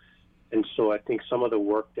difficult. And so I think some of the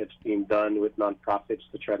work that's being done with nonprofits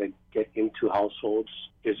to try to get into households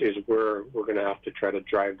is where we're going to have to try to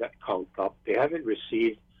drive that count up. They haven't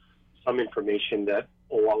received some information that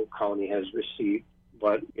Oahu County has received,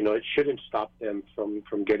 but, it shouldn't stop them from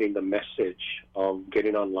getting the message of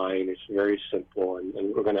getting online. It's very simple, and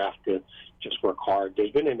we're going to have to just work hard.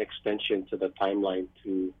 There's been an extension to the timeline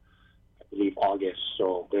to, I believe, August,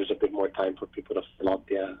 so there's a bit more time for people to fill out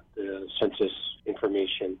the census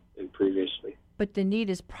information than previously. But the need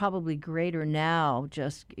is probably greater now,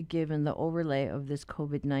 just given the overlay of this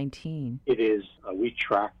COVID-19. It is. We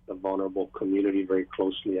track the vulnerable community very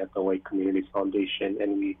closely at the Hawaii Community Foundation,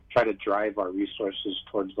 and we try to drive our resources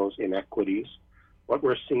towards those inequities. What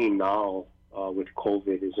we're seeing now with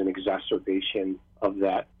COVID is an exacerbation of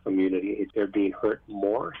that community. They're being hurt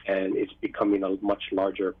more, and it's becoming a much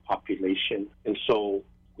larger population. And so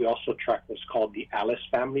We also track what's called the ALICE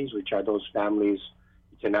families, which are those families,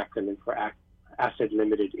 it's an acronym for Asset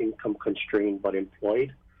Limited, Income Constrained, but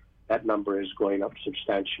Employed. That number is going up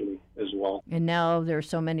substantially as well. And now there are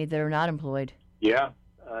so many that are not employed. Yeah,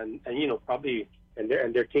 and probably, and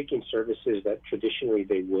they're taking services that traditionally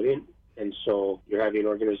they wouldn't. And so you're having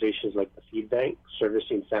organizations like the Feed Bank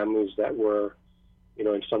servicing families that were,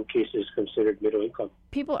 in some cases considered middle income.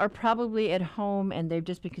 People are probably at home and they've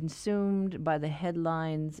just been consumed by the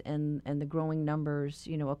headlines and the growing numbers,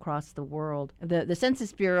 across the world. The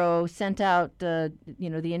Census Bureau sent out, the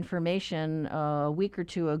information a week or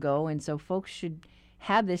two ago, and so folks should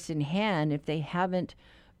have this in hand. If they haven't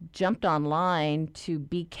jumped online to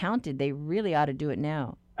be counted, they really ought to do it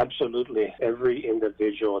now. Absolutely. Every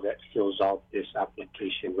individual that fills out this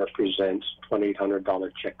application represents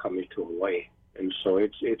 $2,800 check coming to Hawaii. And so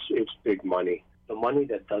it's big money. The money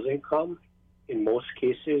that doesn't come, in most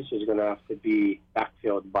cases, is going to have to be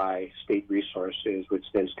backfilled by state resources, which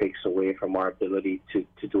then takes away from our ability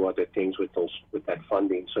to do other things with that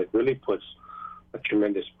funding. So it really puts a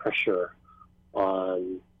tremendous pressure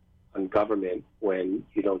on government when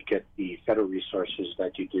you don't get the federal resources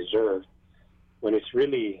that you deserve, when it's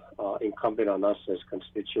really incumbent on us as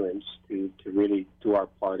constituents to really do our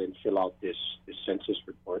part and fill out this census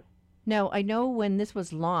report. Now, I know when this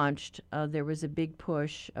was launched, there was a big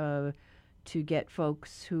push to get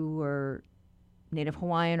folks who were Native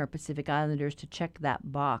Hawaiian or Pacific Islanders to check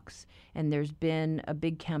that box. And there's been a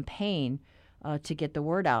big campaign to get the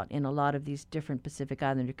word out in a lot of these different Pacific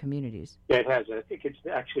Islander communities. Yeah, it has. I think it's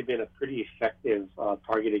actually been a pretty effective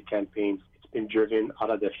targeted campaign. It's been driven out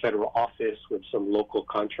of the federal office with some local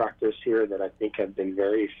contractors here that I think have been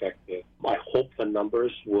very effective. I hope the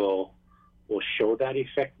numbers will show that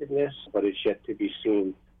effectiveness, but it's yet to be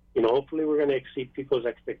seen. Hopefully we're going to exceed people's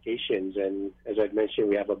expectations, and as I've mentioned,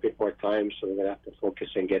 we have a bit more time, so we're going to have to focus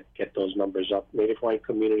and get those numbers up. Native Hawaiian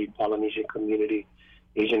community, Polynesian community,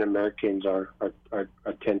 Asian Americans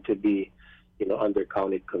tend to be,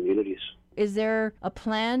 undercounted communities. Is there a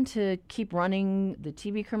plan to keep running the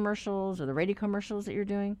TV commercials or the radio commercials that you're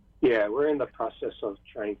doing? Yeah, we're in the process of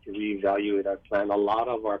trying to reevaluate our plan. A lot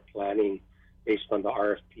of our planning, based on the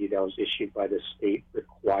RFP that was issued by the state,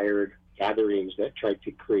 required gatherings that tried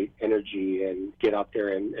to create energy and get out there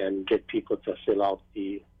and get people to fill out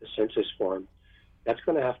the census form. That's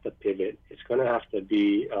going to have to pivot. It's going to have to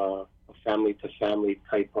be a family-to-family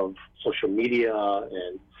type of social media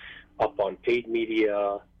and up on paid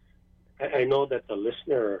media. I know that the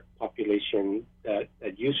listener population that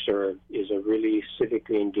you serve is a really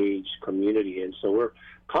civically engaged community, and so we're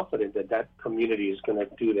confident that community is going to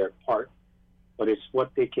do their part. But it's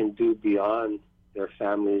what they can do beyond their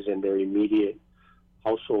families and their immediate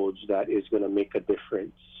households that is going to make a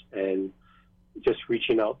difference. And just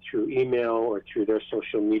reaching out through email or through their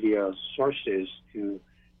social media sources to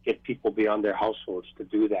get people beyond their households to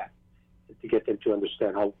do that, to get them to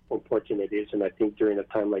understand how important it is. And I think during a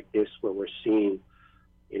time like this where we're seeing,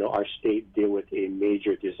 our state deal with a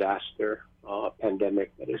major disaster, a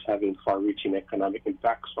pandemic that is having far-reaching economic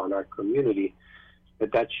impacts on our community,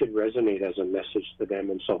 that should resonate as a message to them.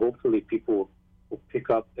 And so hopefully people will pick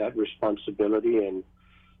up that responsibility and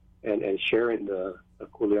share in the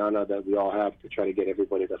kuleana that we all have to try to get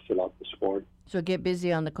everybody to fill out this form. So get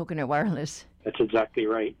busy on the coconut wireless. That's exactly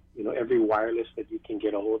right. Every wireless that you can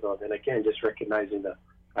get a hold of. And again, just recognizing the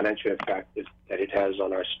financial impact that it has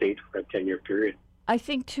on our state for a 10-year period. I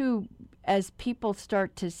think, too, as people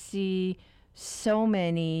start to see so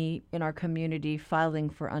many in our community filing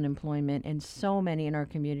for unemployment and so many in our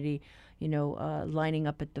community, lining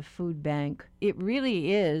up at the food bank, it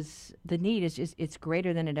really is, the need is just, it's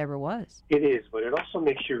greater than it ever was. It is, but it also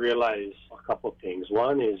makes you realize a couple things.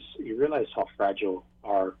 One is you realize how fragile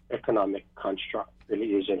our economic construct really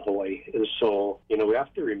is in Hawaii. And so, we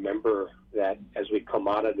have to remember that as we come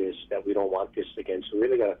out of this, that we don't want this again. So we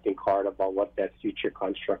really got to think hard about what that future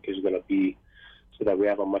construct is going to be so that we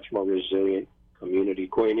have a much more resilient community.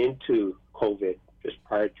 Going into COVID, just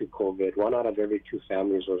prior to COVID, 1 out of every 2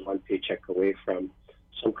 families was one paycheck away from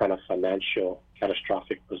some kind of financial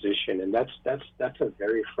catastrophic position. And that's a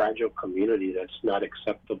very fragile community that's not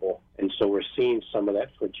acceptable. And so we're seeing some of that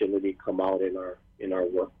fragility come out in our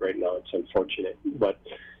work right now. It's unfortunate. But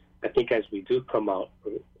I think as we do come out,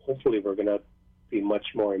 hopefully we're going to be much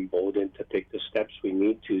more emboldened to take the steps we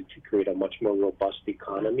need to create a much more robust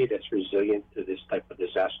economy that's resilient to this type of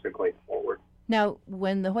disaster going forward. Now,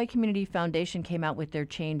 when the Hawaii Community Foundation came out with their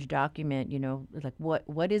change document, like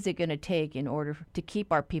what is it going to take in order to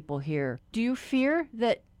keep our people here? Do you fear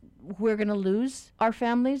that we're going to lose our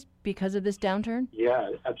families because of this downturn?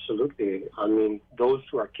 Yeah, absolutely. I mean, those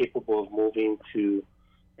who are capable of moving to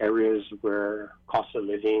areas where cost of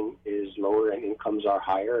living is lower and incomes are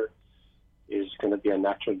higher is going to be a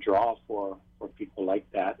natural draw for people like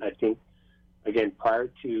that. I think, again,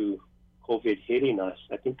 prior to COVID hitting us,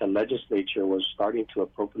 I think the legislature was starting to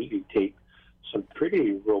appropriately take some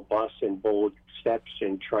pretty robust and bold steps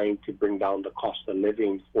in trying to bring down the cost of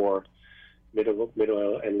living for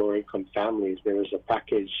middle and lower income families. There was a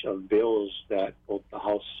package of bills that both the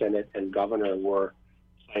House, Senate, and Governor were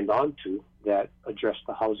signed on to that addressed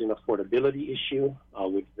the housing affordability issue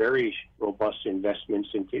with very robust investments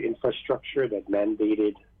into infrastructure that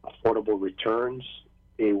mandated affordable returns.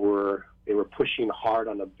 They were pushing hard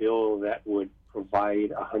on a bill that would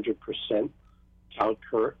provide 100% child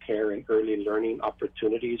care and early learning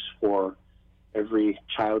opportunities for every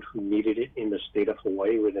child who needed it in the state of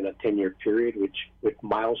Hawaii within a 10-year period, with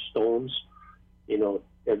milestones,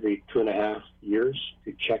 every 2.5 years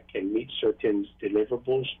to check and meet certain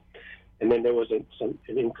deliverables. And then there was an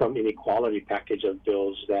income inequality package of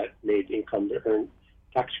bills that made income to earn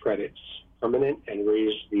tax credits permanent and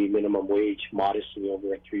raised the minimum wage modestly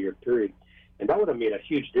over a 3-year period. And that would have made a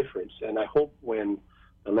huge difference. And I hope when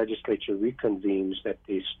the legislature reconvenes that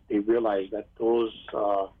they realize that those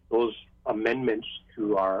amendments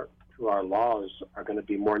to our laws are going to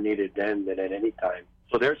be more needed then than at any time.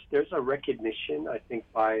 So there's a recognition, I think,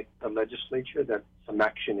 by the legislature that some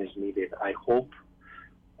action is needed. I hope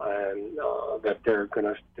that they're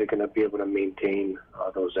gonna be able to maintain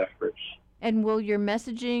those efforts. And will your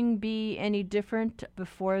messaging be any different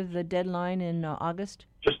before the deadline in August?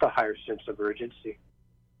 Just a higher sense of urgency.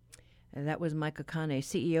 And that was Mike Akane,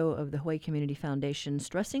 CEO of the Hawaii Community Foundation,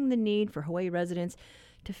 stressing the need for Hawaii residents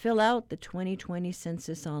to fill out the 2020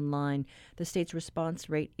 census online. The state's response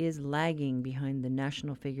rate is lagging behind the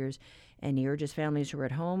national figures, and he urges families who are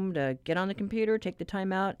at home to get on the computer, take the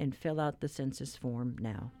time out, and fill out the census form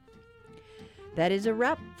now. That is a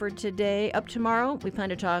wrap for today. Up tomorrow, we plan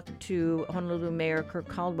to talk to Honolulu Mayor Kirk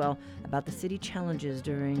Caldwell about the city challenges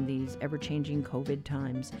during these ever-changing COVID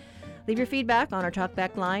times. Leave your feedback on our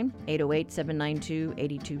talkback line,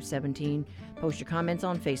 808-792-8217. Post your comments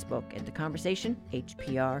on Facebook at The Conversation,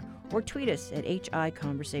 HPR, or tweet us at HI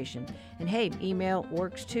Conversation. And hey, email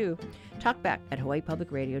works too.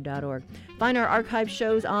 Talkback@hawaiipublicradio.org. Find our archive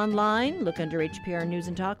shows online. Look under HPR News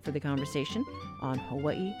and Talk for The Conversation on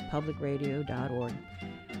hawaiipublicradio.org.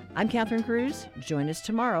 I'm Catherine Cruz. Join us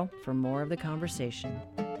tomorrow for more of The Conversation.